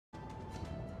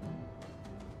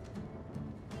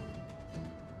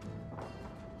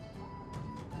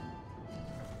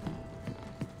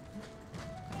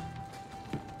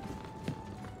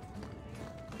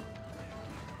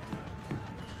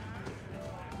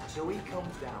So he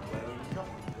comes down wearing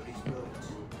nothing but his boots.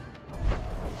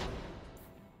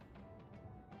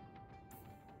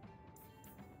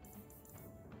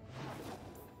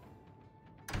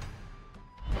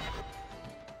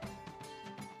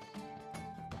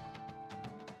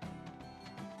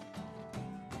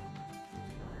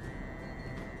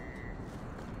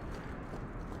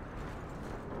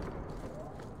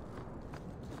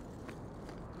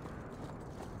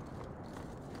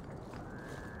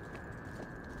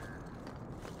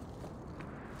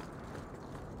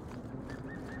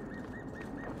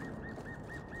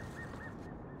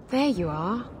 There you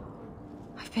are.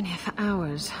 I've been here for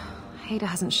hours. Hader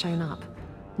hasn't shown up.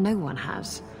 No one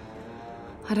has.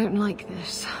 I don't like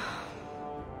this.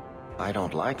 I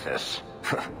don't like this.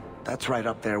 That's right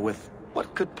up there with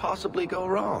what could possibly go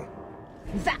wrong.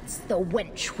 That's the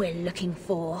wench we're looking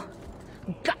for.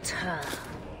 Gut her.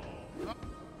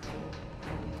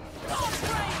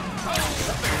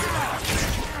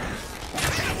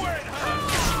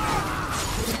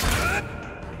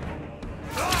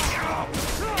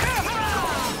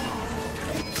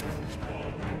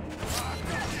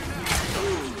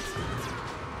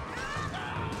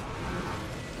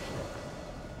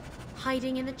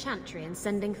 Hiding in the chantry and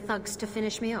sending thugs to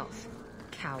finish me off?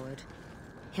 Coward.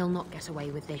 He'll not get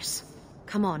away with this.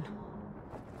 Come on.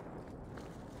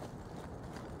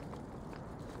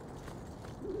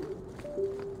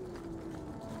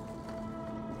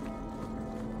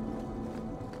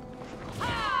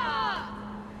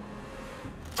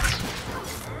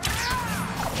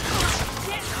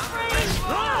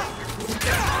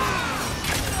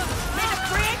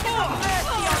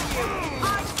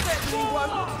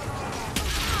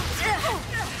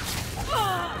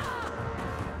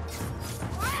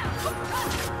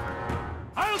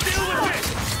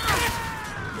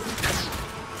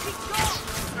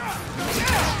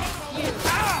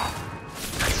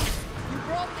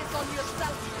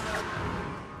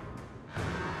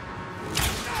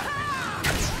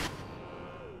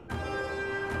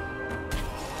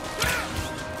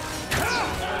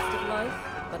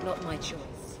 Not my choice.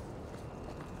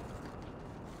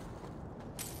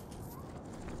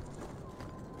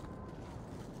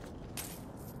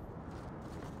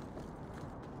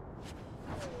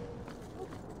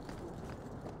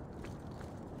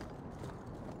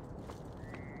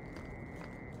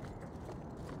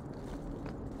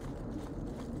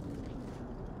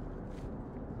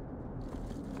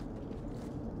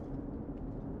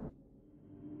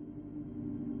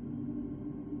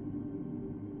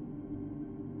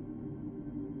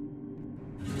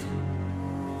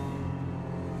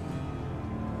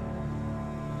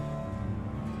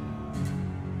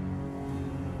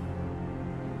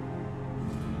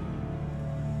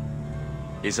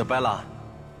 Isabella,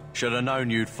 should have known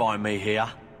you'd find me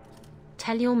here.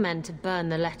 Tell your men to burn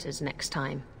the letters next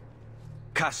time.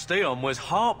 Castillon was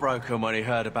heartbroken when he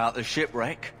heard about the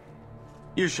shipwreck.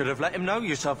 You should have let him know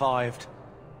you survived.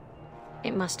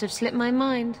 It must have slipped my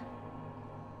mind.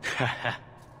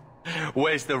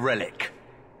 Where's the relic?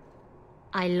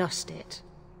 I lost it.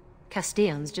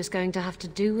 Castillon's just going to have to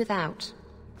do without.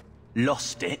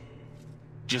 Lost it?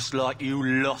 Just like you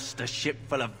lost a ship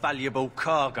full of valuable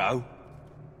cargo?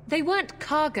 They weren't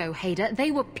cargo, Hader.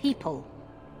 They were people.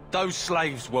 Those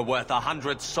slaves were worth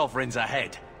 100 sovereigns a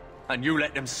head, and you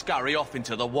let them scurry off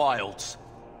into the wilds.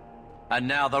 And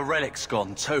now the relic's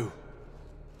gone too.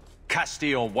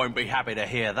 Castillon won't be happy to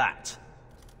hear that.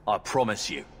 I promise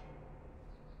you.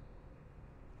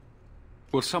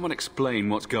 Will someone explain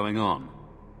what's going on?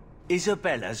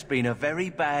 Isabella's been a very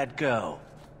bad girl.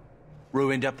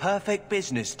 Ruined a perfect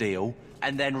business deal,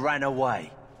 and then ran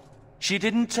away. She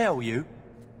didn't tell you?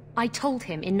 I told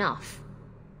him enough.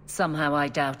 Somehow I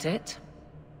doubt it.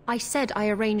 I said I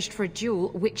arranged for a duel,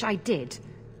 which I did.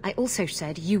 I also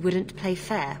said you wouldn't play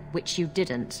fair, which you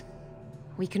didn't.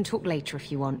 We can talk later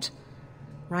if you want.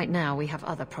 Right now, we have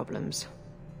other problems.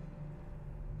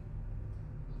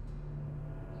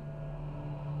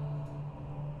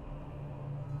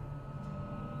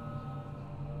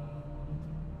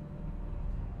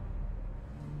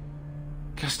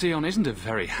 Castillon isn't a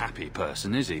very happy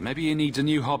person, is he? Maybe he needs a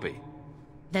new hobby.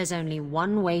 There's only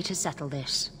one way to settle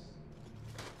this.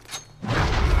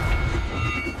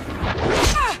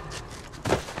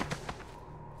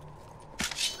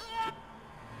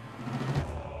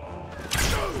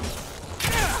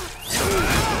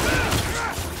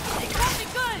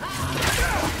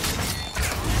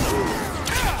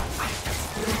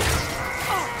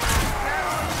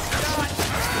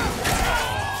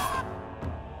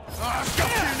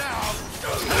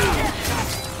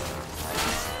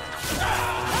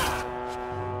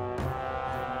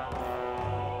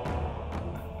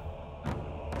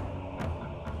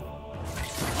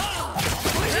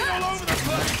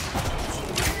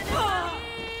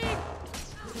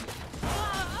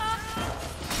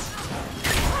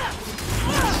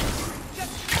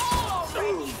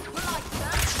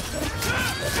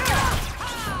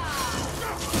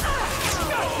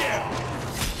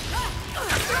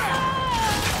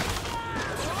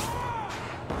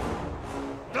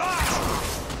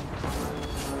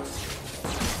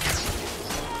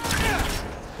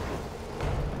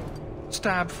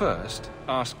 Stab first,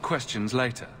 ask questions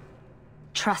later.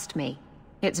 Trust me,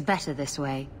 it's better this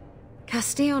way.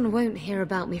 Castillon won't hear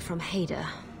about me from Hader,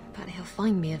 but he'll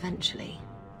find me eventually.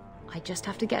 I just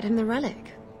have to get him the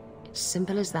relic. It's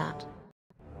simple as that.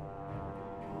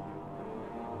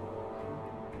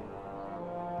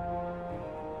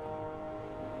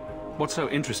 What's so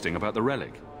interesting about the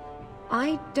relic?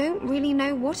 I don't really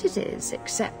know what it is,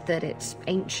 except that it's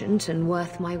ancient and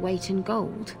worth my weight in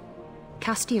gold.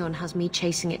 Castillon has me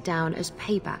chasing it down as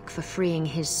payback for freeing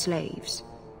his slaves.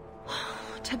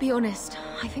 To be honest,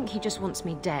 I think he just wants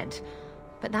me dead,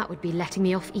 but that would be letting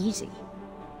me off easy.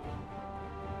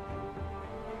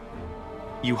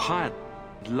 You hired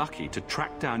Lucky to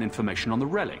track down information on the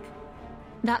relic?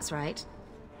 That's right.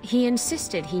 He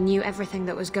insisted he knew everything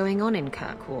that was going on in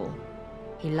Kirkwall.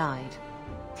 He lied.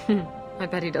 I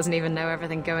bet he doesn't even know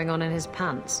everything going on in his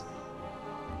pants.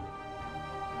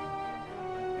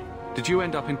 Did you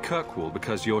end up in Kirkwall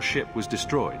because your ship was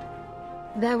destroyed?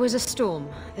 There was a storm.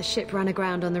 The ship ran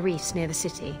aground on the reefs near the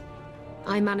city.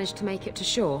 I managed to make it to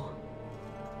shore.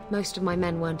 Most of my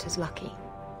men weren't as lucky.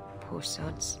 Poor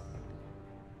sods.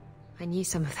 I knew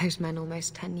some of those men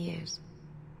almost 10 years.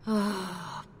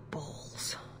 Ah,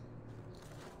 balls.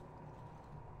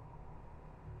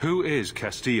 Who is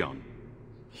Castillon?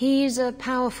 He's a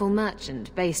powerful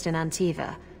merchant based in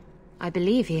Antiva. I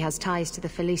believe he has ties to the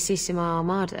Felicissima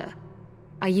Armada.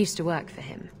 I used to work for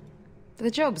him.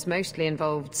 The jobs mostly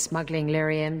involved smuggling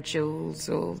lyrium, jewels,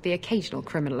 or the occasional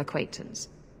criminal acquaintance.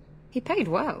 He paid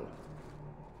well.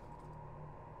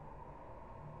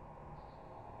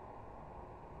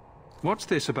 What's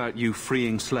this about you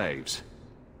freeing slaves?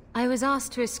 I was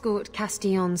asked to escort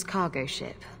Castillon's cargo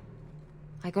ship.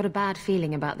 I got a bad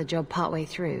feeling about the job partway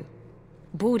through.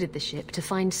 Boarded the ship to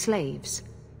find slaves.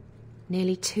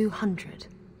 Nearly 200.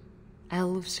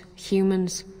 Elves,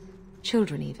 humans,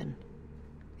 children even.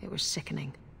 It was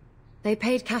sickening. They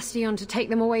paid Castillon to take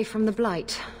them away from the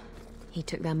Blight. He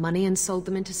took their money and sold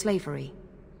them into slavery.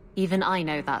 Even I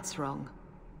know that's wrong.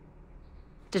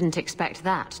 Didn't expect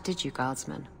that, did you,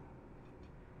 Guardsman?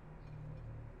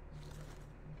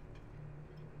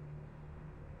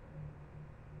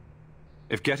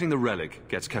 If getting the relic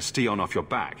gets Castillon off your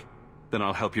back, then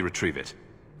I'll help you retrieve it.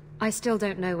 I still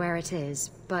don't know where it is,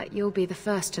 but you'll be the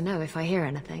first to know if I hear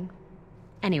anything.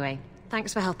 Anyway,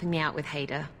 thanks for helping me out with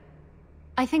Hader.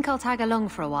 I think I'll tag along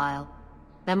for a while.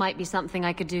 There might be something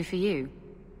I could do for you.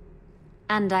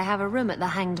 And I have a room at the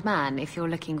Hanged Man if you're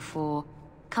looking for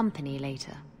company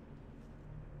later.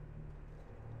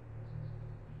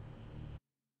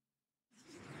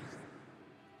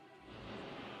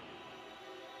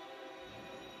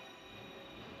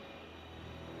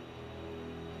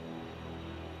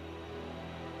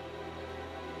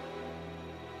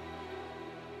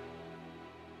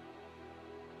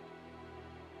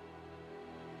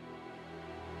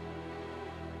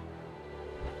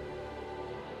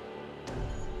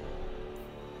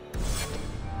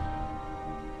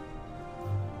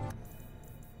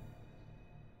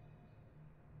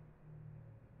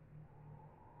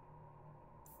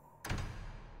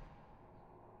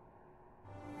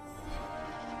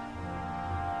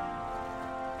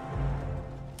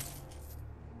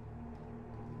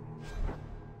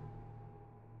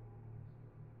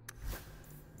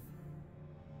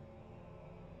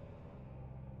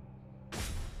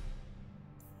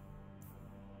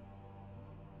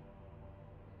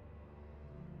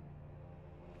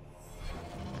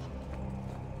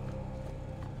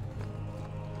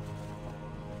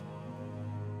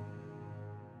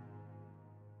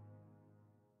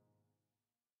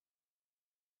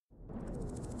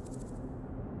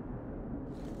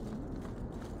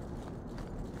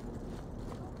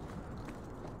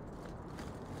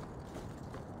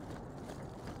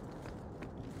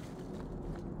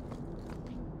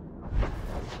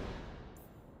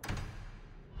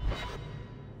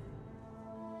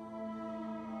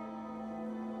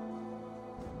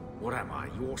 What am I,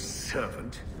 your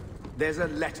servant? There's a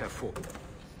letter for you.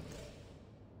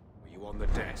 Are you on the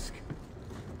desk?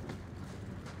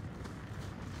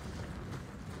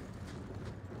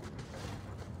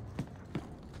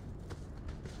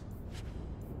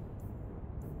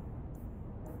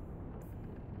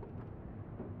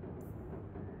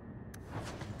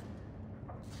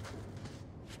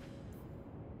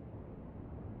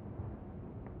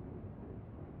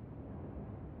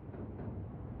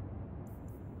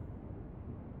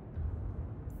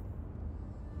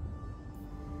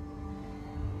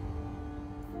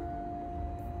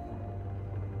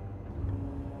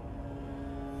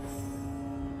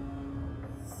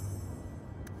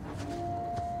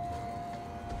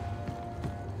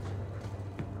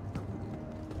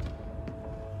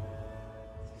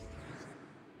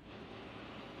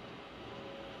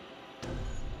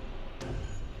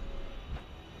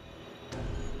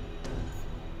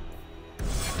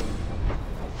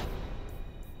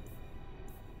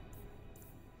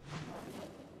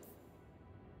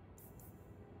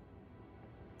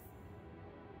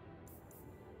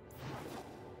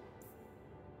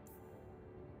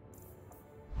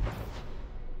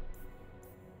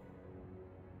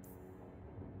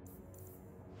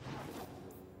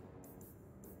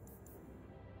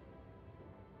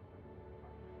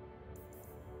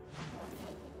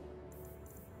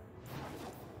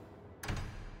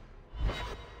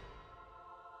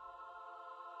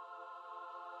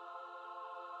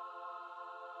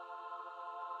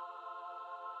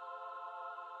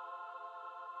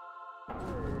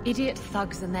 Idiot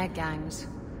thugs and their gangs.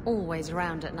 Always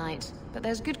around at night, but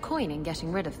there's good coin in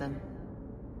getting rid of them.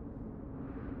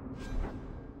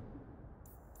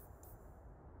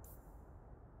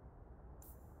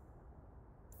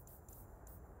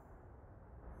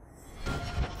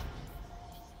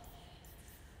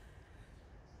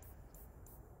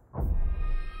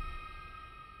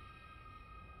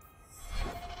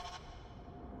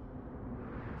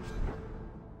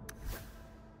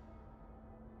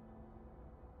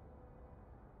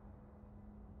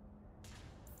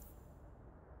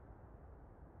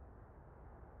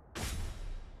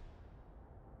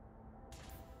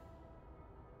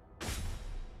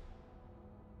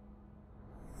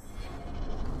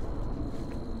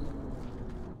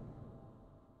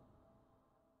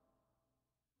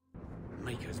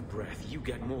 Maker's breath, you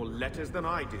get more letters than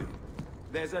I do.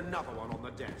 There's another one on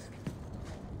the desk.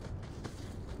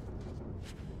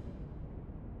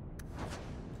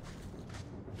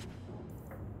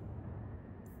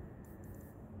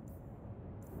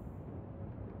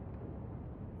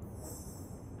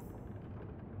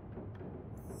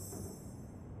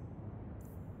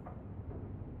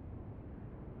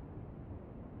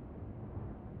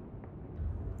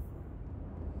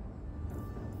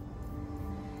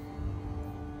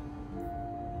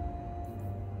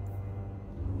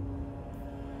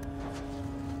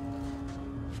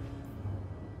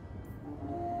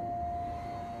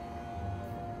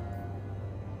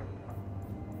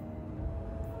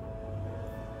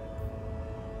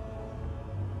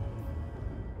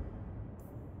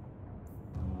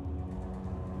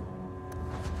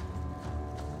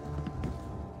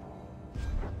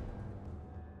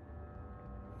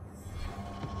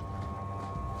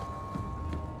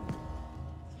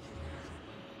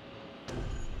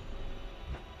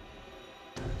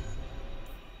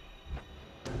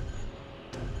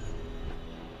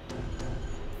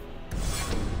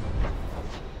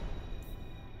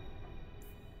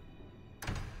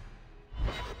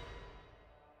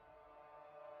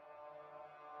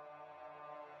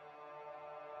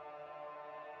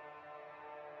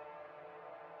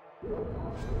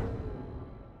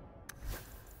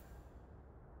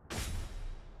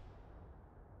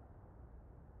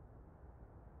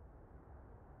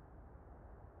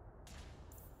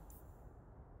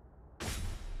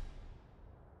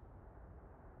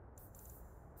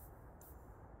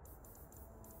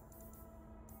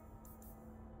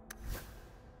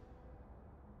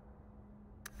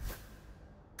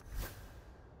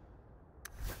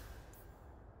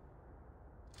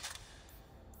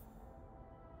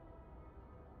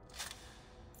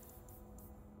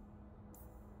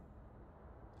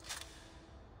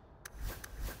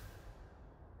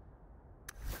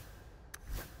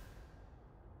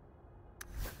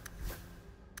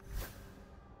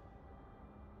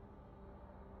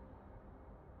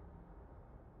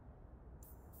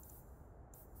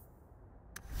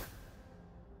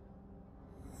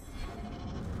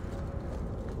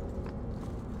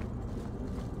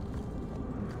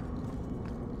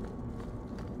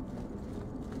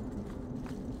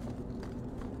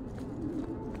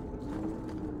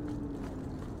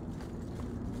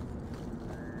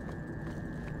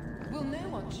 Will no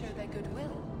one show their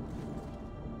goodwill?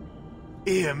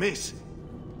 Here, miss.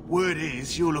 Word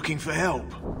is you're looking for help.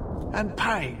 And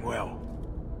paying well.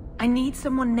 I need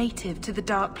someone native to the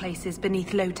dark places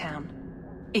beneath Lowtown.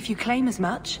 If you claim as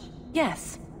much,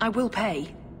 yes, I will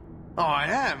pay.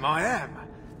 I am.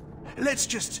 Let's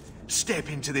just step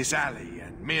into this alley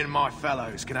and me and my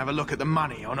fellows can have a look at the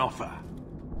money on offer.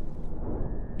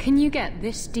 Can you get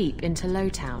this deep into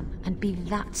Lowtown and be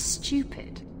that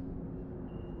stupid?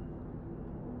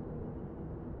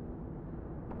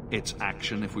 It's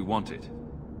action if we want it.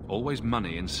 Always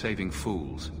money in saving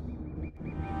fools.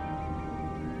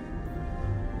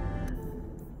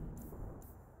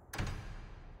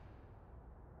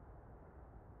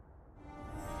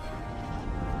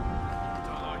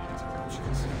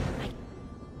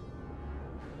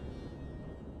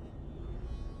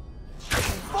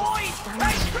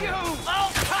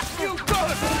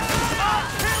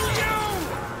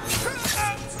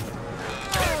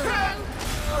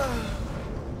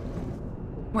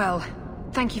 Well,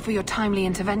 thank you for your timely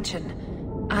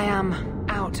intervention. I am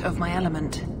out of my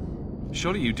element.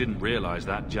 Surely you didn't realize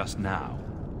that just now.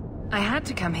 I had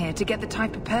to come here to get the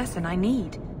type of person I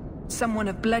need. Someone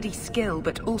of bloody skill,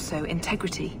 but also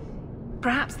integrity.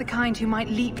 Perhaps the kind who might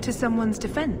leap to someone's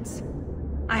defense.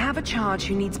 I have a charge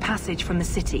who needs passage from the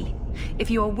city.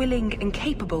 If you are willing and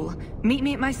capable, meet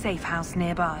me at my safe house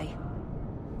nearby.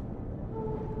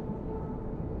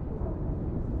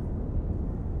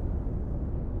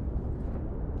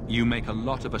 You make a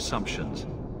lot of assumptions.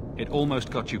 It almost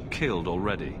got you killed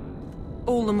already.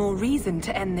 All the more reason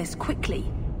to end this quickly.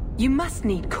 You must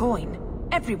need coin.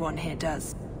 Everyone here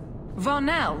does.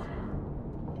 Varnell!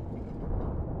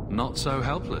 Not so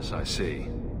helpless, I see.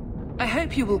 I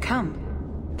hope you will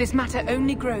come. This matter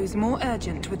only grows more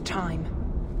urgent with time.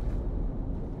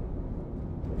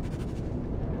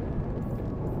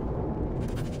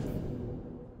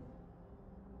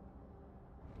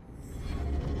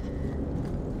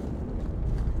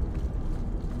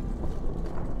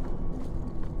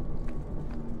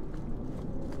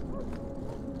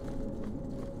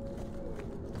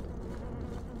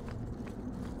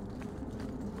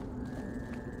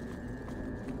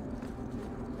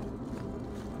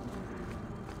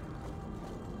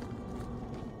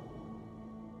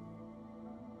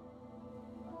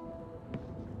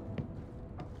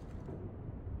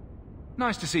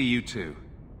 Nice to see you too.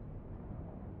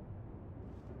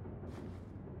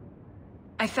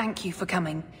 I thank you for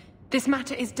coming. This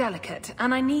matter is delicate,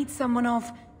 and I need someone of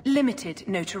limited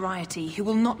notoriety who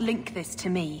will not link this to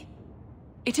me.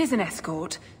 It is an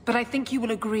escort, but I think you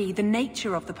will agree the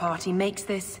nature of the party makes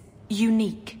this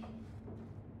unique.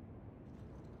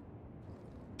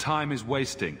 Time is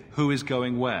wasting. Who is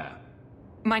going where?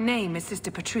 My name is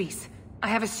Sister Patrice. I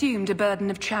have assumed a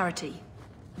burden of charity.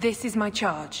 This is my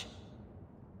charge.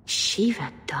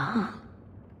 Shiva Da.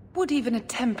 Would even a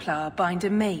Templar bind a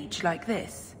mage like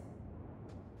this?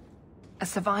 A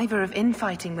survivor of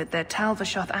infighting with their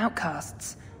Talvashoth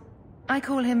outcasts. I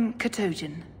call him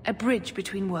Katojan, a bridge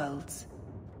between worlds.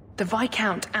 The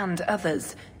Viscount and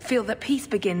others feel that peace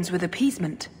begins with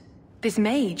appeasement. This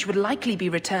mage would likely be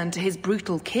returned to his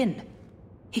brutal kin.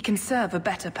 He can serve a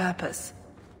better purpose.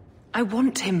 I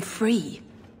want him free.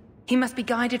 He must be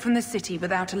guided from the city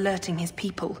without alerting his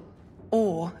people,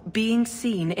 or being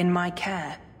seen in my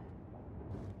care.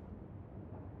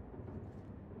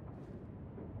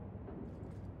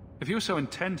 If you're so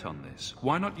intent on this,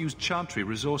 why not use Chantry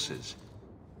resources?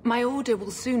 My order will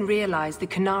soon realize the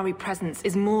Qunari presence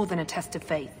is more than a test of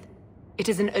faith. It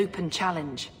is an open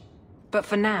challenge. But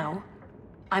for now,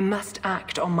 I must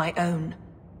act on my own.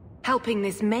 Helping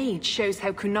this mage shows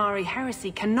how Qunari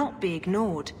heresy cannot be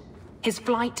ignored. His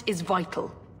flight is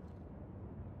vital.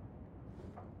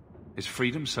 Is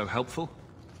freedom so helpful?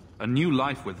 A new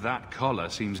life with that collar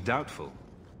seems doubtful.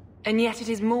 And yet it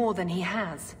is more than he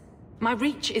has. My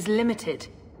reach is limited.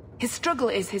 His struggle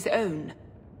is his own.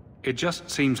 It just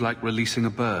seems like releasing a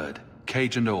bird,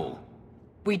 cage and all.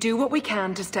 We do what we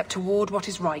can to step toward what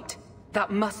is right. That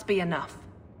must be enough.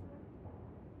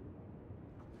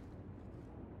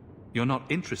 You're not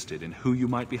interested in who you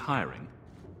might be hiring?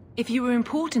 If you were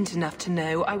important enough to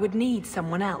know, I would need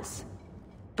someone else.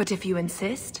 But if you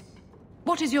insist...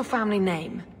 What is your family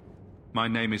name? My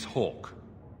name is Hawk.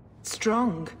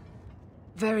 Strong.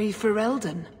 Very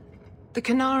Ferelden. The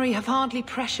Qunari have hardly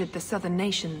pressured the southern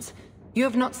nations. You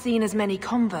have not seen as many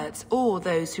converts or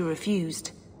those who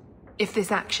refused. If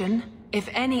this action, if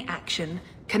any action,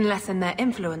 can lessen their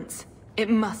influence, it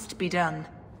must be done.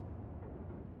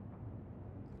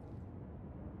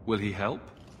 Will he help?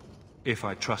 If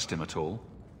I trust him at all?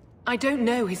 I don't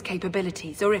know his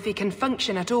capabilities, or if he can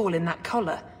function at all in that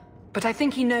collar. But I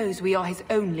think he knows we are his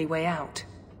only way out.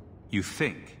 You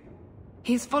think?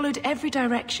 He's followed every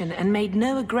direction and made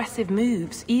no aggressive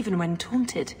moves, even when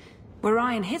taunted. Were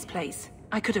I in his place,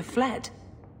 I could have fled.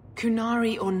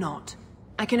 Qunari or not,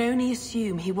 I can only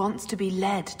assume he wants to be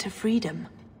led to freedom.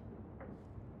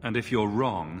 And if you're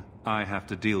wrong, I have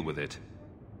to deal with it.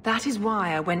 That is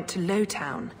why I went to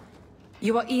Lowtown.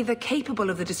 You are either capable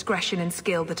of the discretion and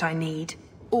skill that I need,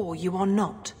 or you are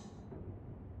not.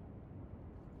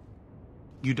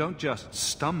 You don't just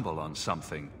stumble on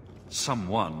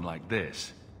someone like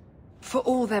this. For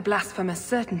all their blasphemous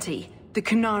certainty, the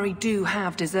Qunari do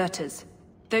have deserters.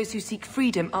 Those who seek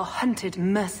freedom are hunted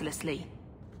mercilessly.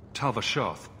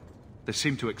 Talvashoth, they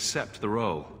seem to accept the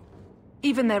role.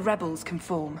 Even their rebels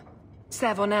conform.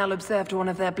 Savonel observed one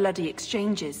of their bloody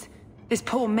exchanges. This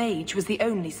poor mage was the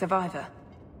only survivor.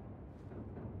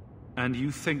 And you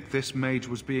think this mage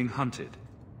was being hunted?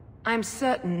 I'm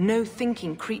certain no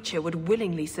thinking creature would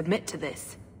willingly submit to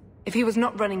this. If he was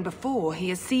not running before, he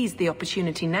has seized the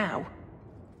opportunity now.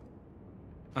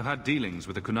 I've had dealings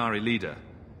with the Qunari leader.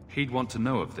 He'd want to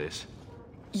know of this.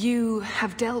 You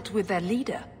have dealt with their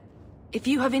leader? If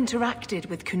you have interacted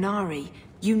with Qunari,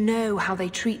 you know how they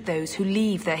treat those who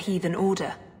leave their heathen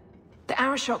order. The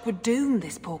Arashok would doom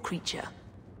this poor creature.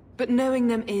 But knowing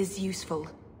them is useful.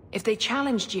 If they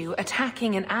challenged you,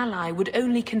 attacking an ally would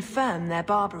only confirm their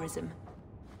barbarism.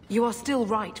 You are still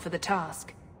right for the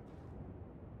task.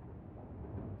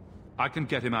 I can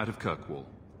get him out of Kirkwall.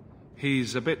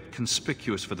 He's a bit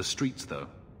conspicuous for the streets, though.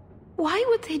 Why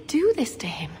would they do this to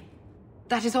him?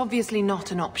 That is obviously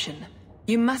not an option.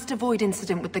 You must avoid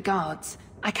incident with the guards.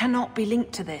 I cannot be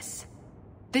linked to this.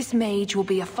 This mage will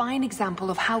be a fine example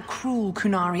of how cruel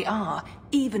Kunari are,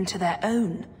 even to their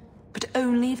own. But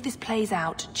only if this plays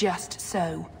out just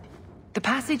so. The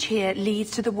passage here leads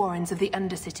to the warrens of the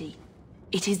Undercity.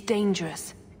 It is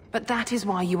dangerous, but that is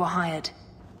why you were hired.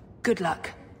 Good luck.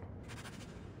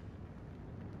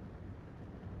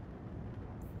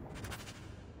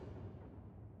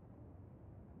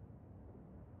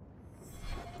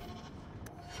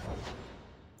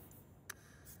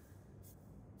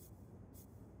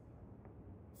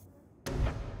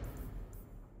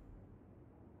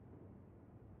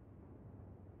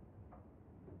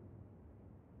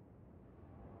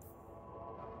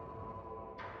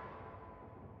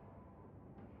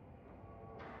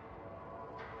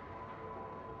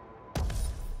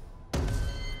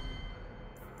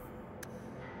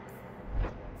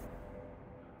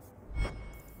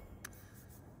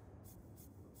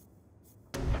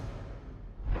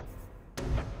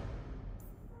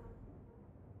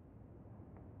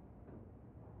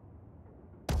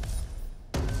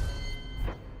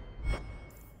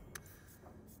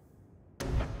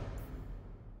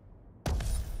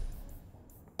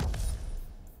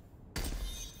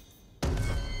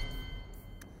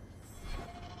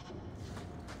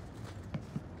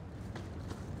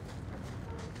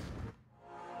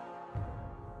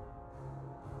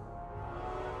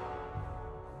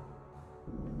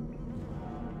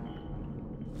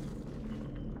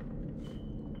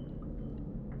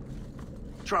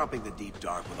 Tromping the deep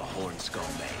dark with a horn skull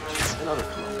mage. Another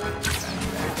clue.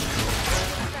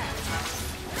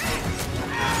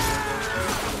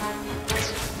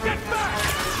 Get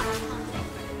back!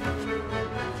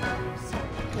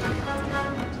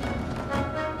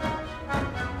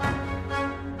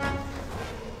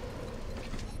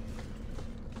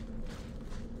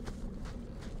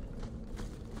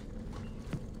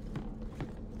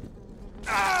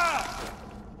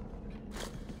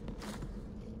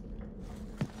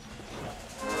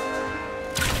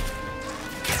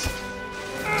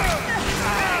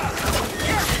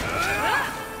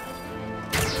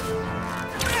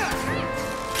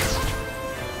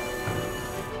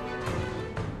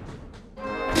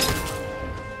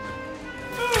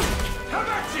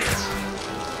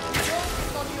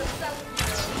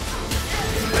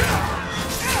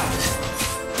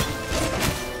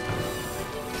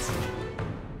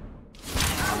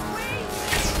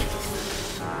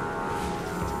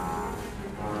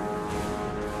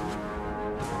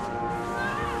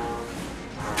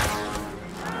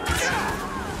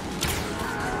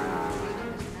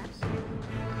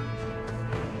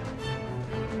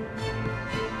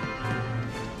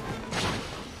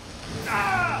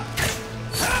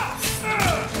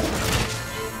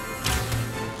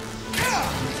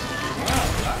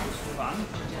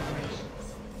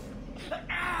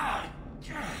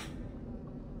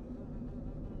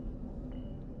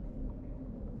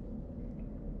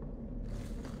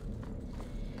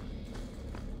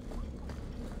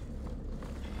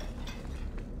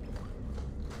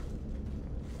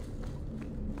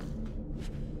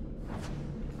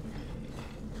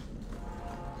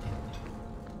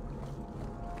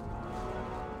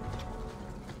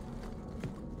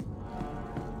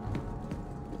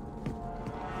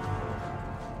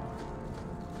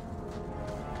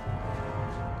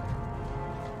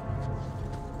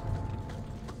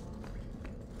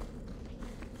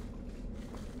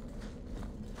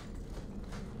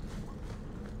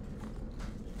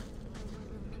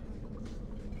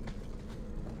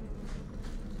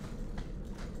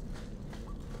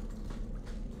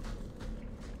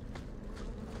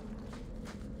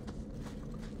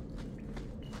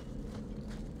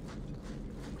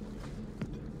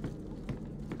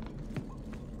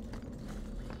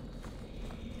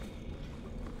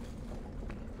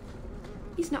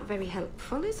 He's not very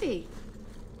helpful, is he?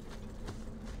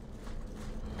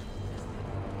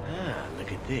 Ah,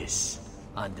 look at this.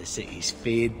 Undercity's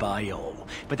feared by all,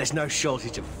 but there's no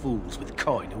shortage of fools with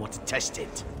coin who want to test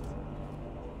it.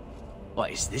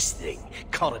 What is this thing?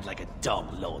 Collared like a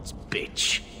dog lord's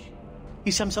bitch.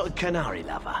 You some sort of canary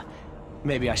lover?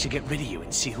 Maybe I should get rid of you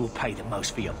and see who'll pay the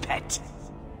most for your pet.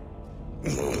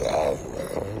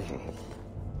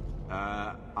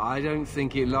 I don't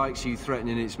think it likes you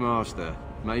threatening its master.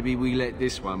 Maybe we let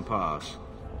this one pass.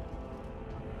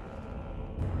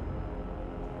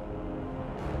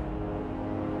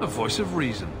 A voice of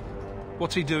reason.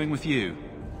 What's he doing with you?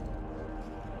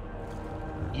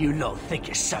 You lot think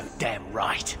you're so damn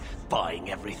right. Buying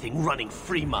everything, running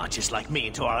free marches like me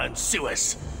into our own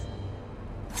sewers.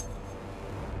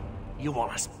 You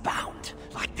want us bound,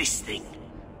 like this thing?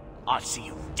 I'd see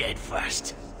you dead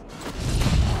first.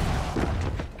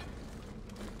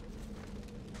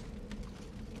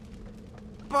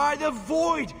 By the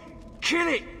void! Kill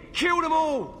it! Kill them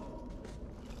all!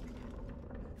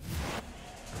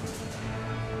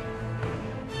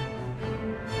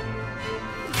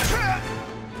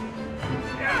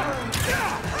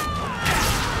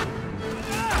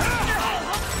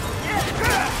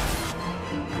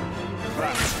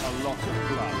 That's a lot of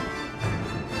blood.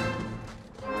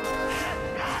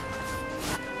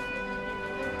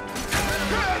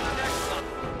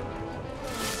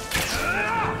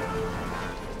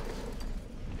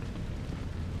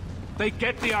 They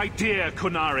get the idea,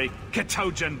 Kunari,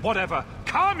 Ketogen, whatever.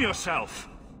 Calm yourself!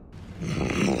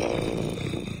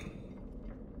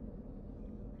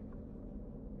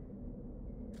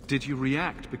 Did you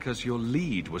react because your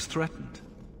lead was threatened?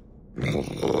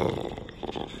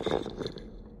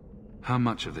 How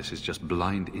much of this is just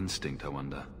blind instinct, I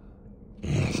wonder?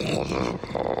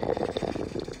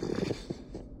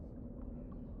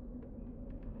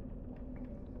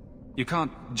 You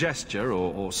can't gesture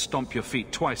or stomp your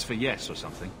feet twice for yes or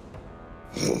something.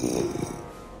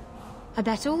 I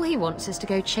bet all he wants is to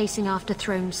go chasing after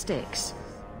thrown sticks.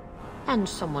 And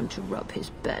someone to rub his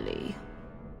belly.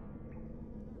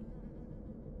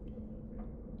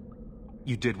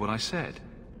 You did what I said.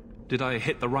 Did I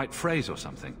hit the right phrase or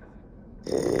something?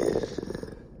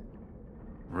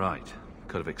 Right.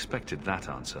 Could have expected that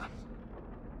answer.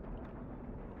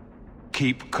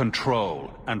 Keep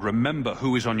control, and remember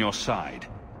who is on your side.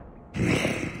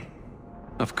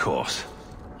 Of course.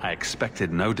 I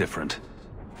expected no different.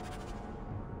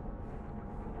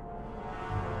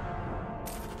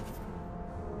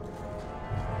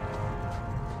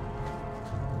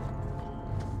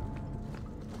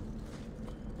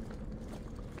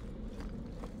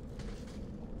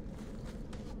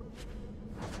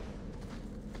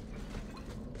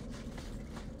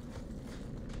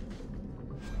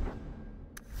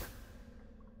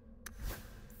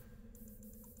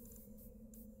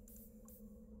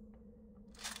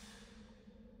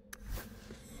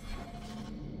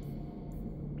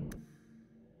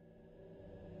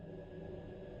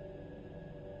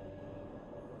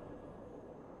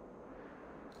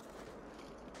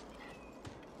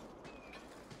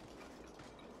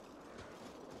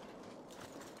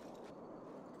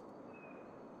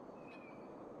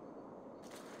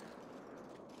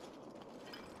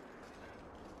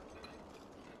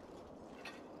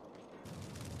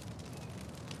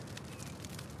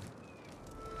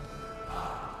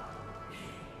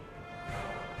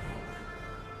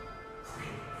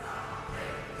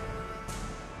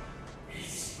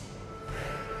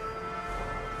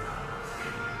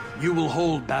 You will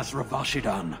hold Basra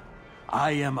Vashidan.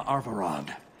 I am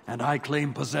Arvarad, and I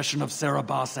claim possession of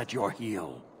Serabas at your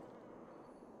heel.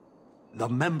 The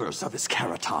members of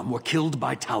Iskaratam were killed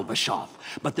by Tal Vashath,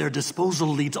 but their disposal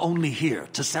leads only here,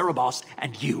 to Serabas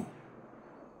and you.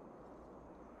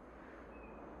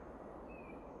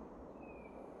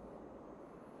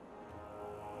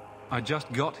 I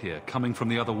just got here, coming from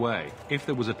the other way. If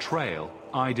there was a trail,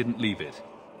 I didn't leave it.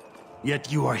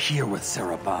 Yet you are here with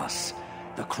Serabas.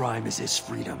 The crime is his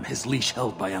freedom, his leash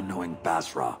held by unknowing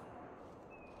Basra.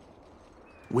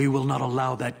 We will not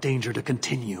allow that danger to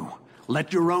continue.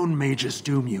 Let your own mages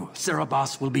doom you.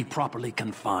 Serabas will be properly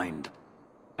confined.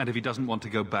 And if he doesn't want to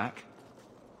go back?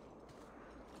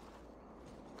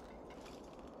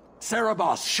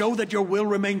 Serabas, show that your will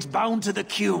remains bound to the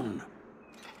Qun.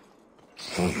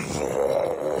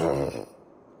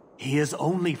 He has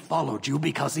only followed you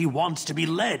because he wants to be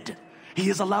led. He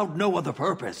has allowed no other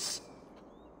purpose.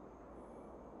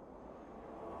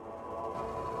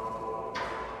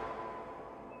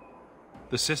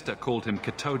 The sister called him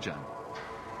Ketojan.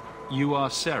 You are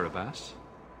Serabas?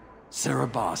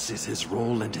 Serabas is his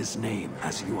role and his name,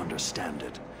 as you understand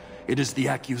it. It is the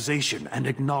accusation and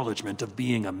acknowledgement of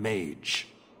being a mage.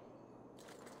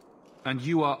 And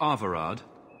you are Arvarad?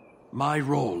 My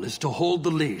role is to hold the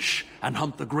leash and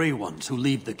hunt the Grey Ones who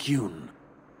leave the Qun.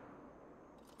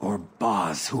 Or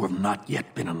Baz who have not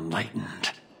yet been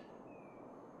enlightened.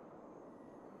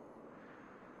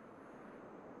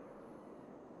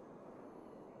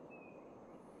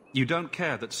 You don't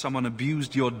care that someone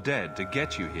abused your dead to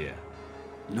get you here?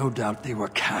 No doubt they were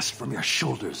cast from your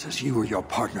shoulders as you or your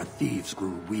partner thieves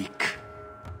grew weak.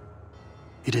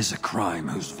 It is a crime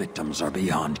whose victims are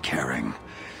beyond caring.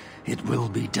 It will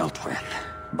be dealt with,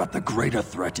 but the greater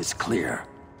threat is clear.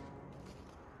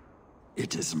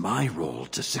 It is my role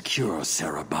to secure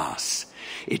Serabas.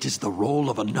 It is the role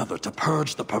of another to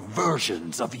purge the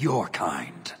perversions of your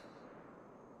kind.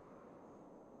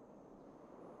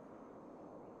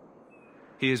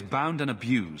 He is bound and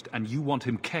abused, and you want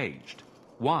him caged.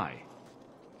 Why?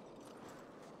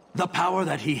 The power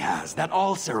that he has, that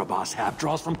all Cerebos have,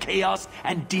 draws from chaos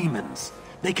and demons.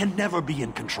 They can never be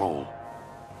in control.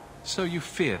 So you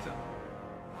fear them?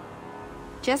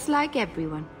 Just like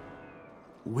everyone.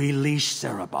 We leash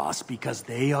Cerebos because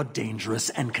they are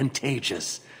dangerous and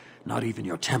contagious. Not even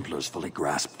your Templars fully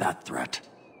grasp that threat.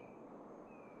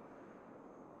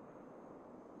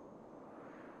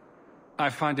 I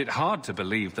find it hard to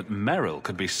believe that Merrill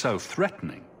could be so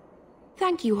threatening.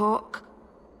 Thank you, Hawk.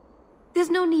 There's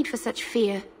no need for such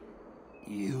fear.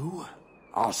 You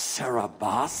are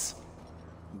Cerebos?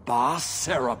 Boss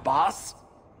Cerebos?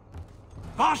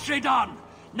 Vashidan!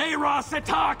 Nera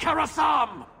Setar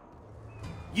Karasam!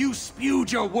 You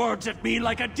spewed your words at me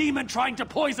like a demon trying to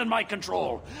poison my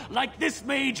control. Like this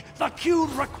mage, the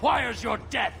Qun requires your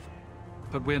death.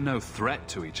 But we're no threat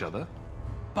to each other.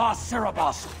 Boss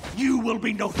Cerebos, you will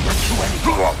be no threat to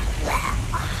anyone.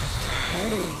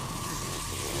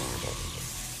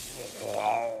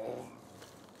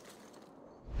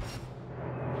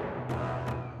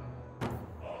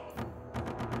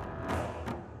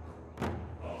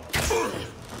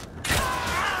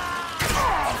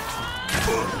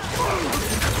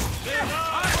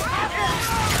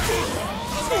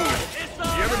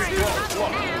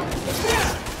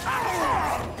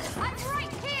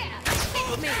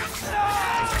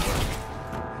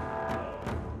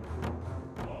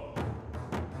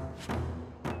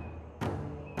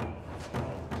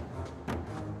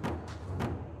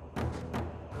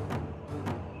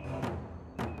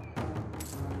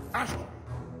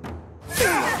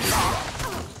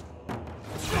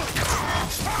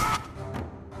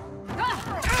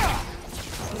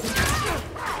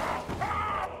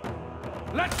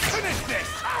 Let's finish this!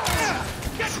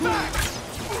 Get back!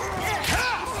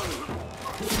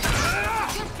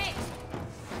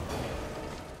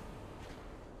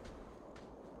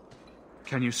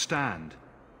 Can you stand?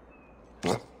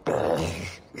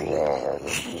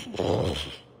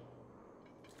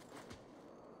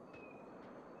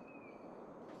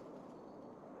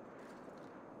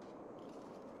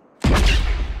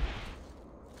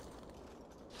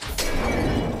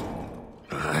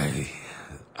 I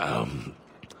am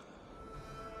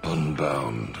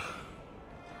unbound.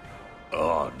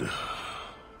 Odd.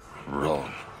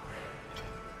 Wrong.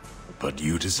 But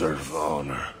you deserve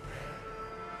honor.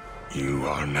 You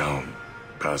are now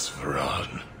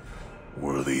Basvarad,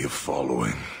 worthy of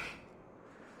following.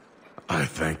 I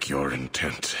thank your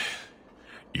intent,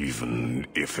 even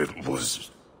if it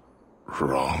was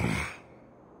wrong.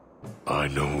 I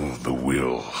know the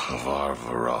will of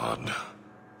Arvarad.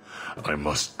 I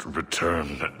must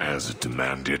return as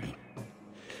demanded.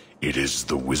 It is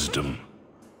the wisdom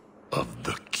of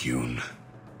the Qun.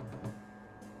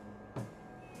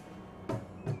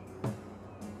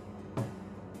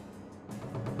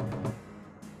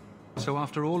 So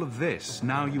after all of this,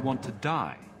 now you want to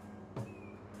die?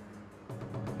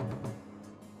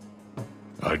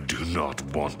 I do not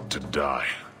want to die.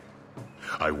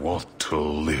 I want to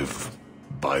live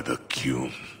by the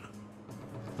Qun.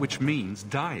 Which means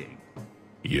dying.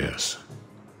 Yes.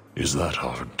 Is that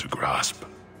hard to grasp?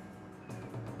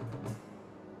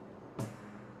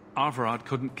 Arvarad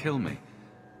couldn't kill me.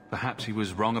 Perhaps he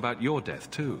was wrong about your death,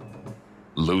 too.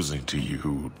 Losing to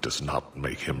you does not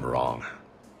make him wrong.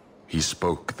 He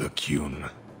spoke the Qun.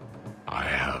 I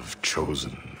have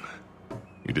chosen.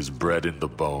 It is bred in the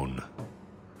bone.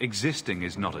 Existing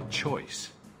is not a choice.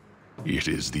 It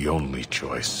is the only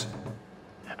choice.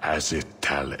 As it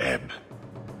Taleb.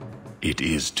 It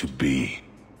is to be.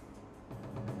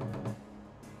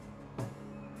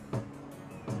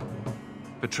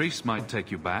 Patrice might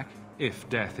take you back, if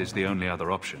death is the only other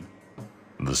option.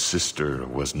 The sister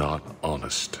was not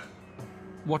honest.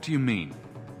 What do you mean?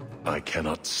 I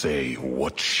cannot say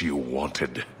what she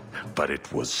wanted, but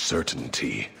it was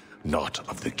certainty, not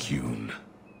of the Qun.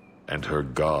 And her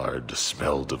guard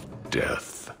smelled of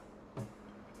death.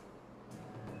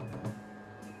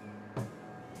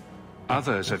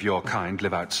 Others of your kind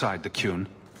live outside the Qun.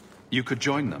 You could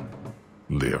join them.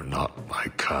 They are not my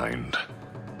kind.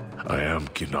 I am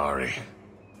Qunari.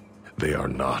 They are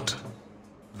not.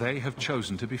 They have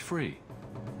chosen to be free.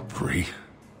 Free?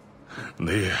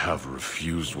 They have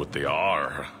refused what they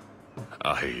are.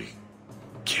 I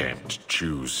can't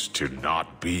choose to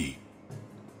not be.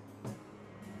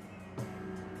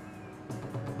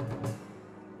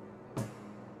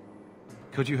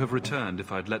 Could you have returned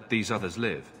if I'd let these others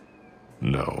live?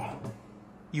 No.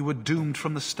 You were doomed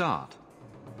from the start.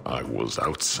 I was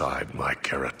outside my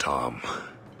Karatam.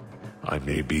 I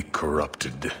may be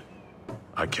corrupted.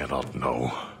 I cannot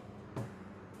know.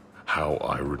 How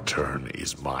I return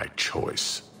is my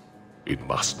choice. It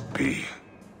must be.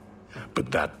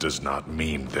 But that does not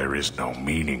mean there is no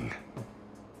meaning.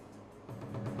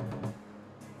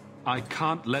 I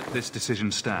can't let this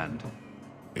decision stand.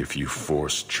 If you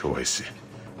force choice,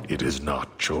 it is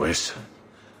not choice.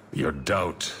 Your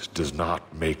doubt does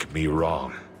not make me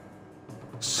wrong.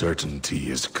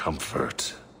 Certainty is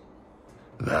comfort.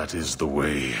 That is the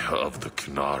way of the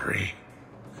Qunari.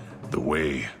 The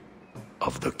way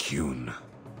of the Qun.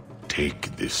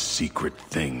 Take this secret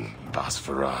thing,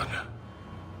 Basfarad.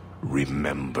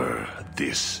 Remember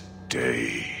this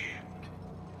day.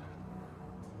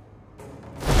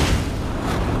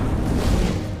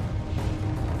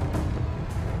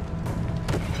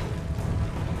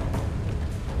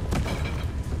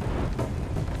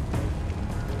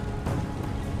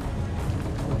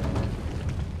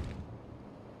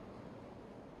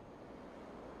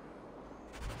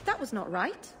 That was not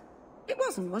right. It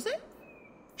wasn't, was it?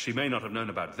 She may not have known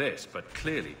about this, but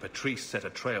clearly Patrice set a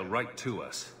trail right to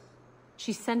us.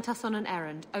 She sent us on an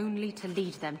errand only to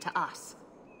lead them to us.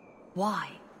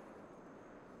 Why?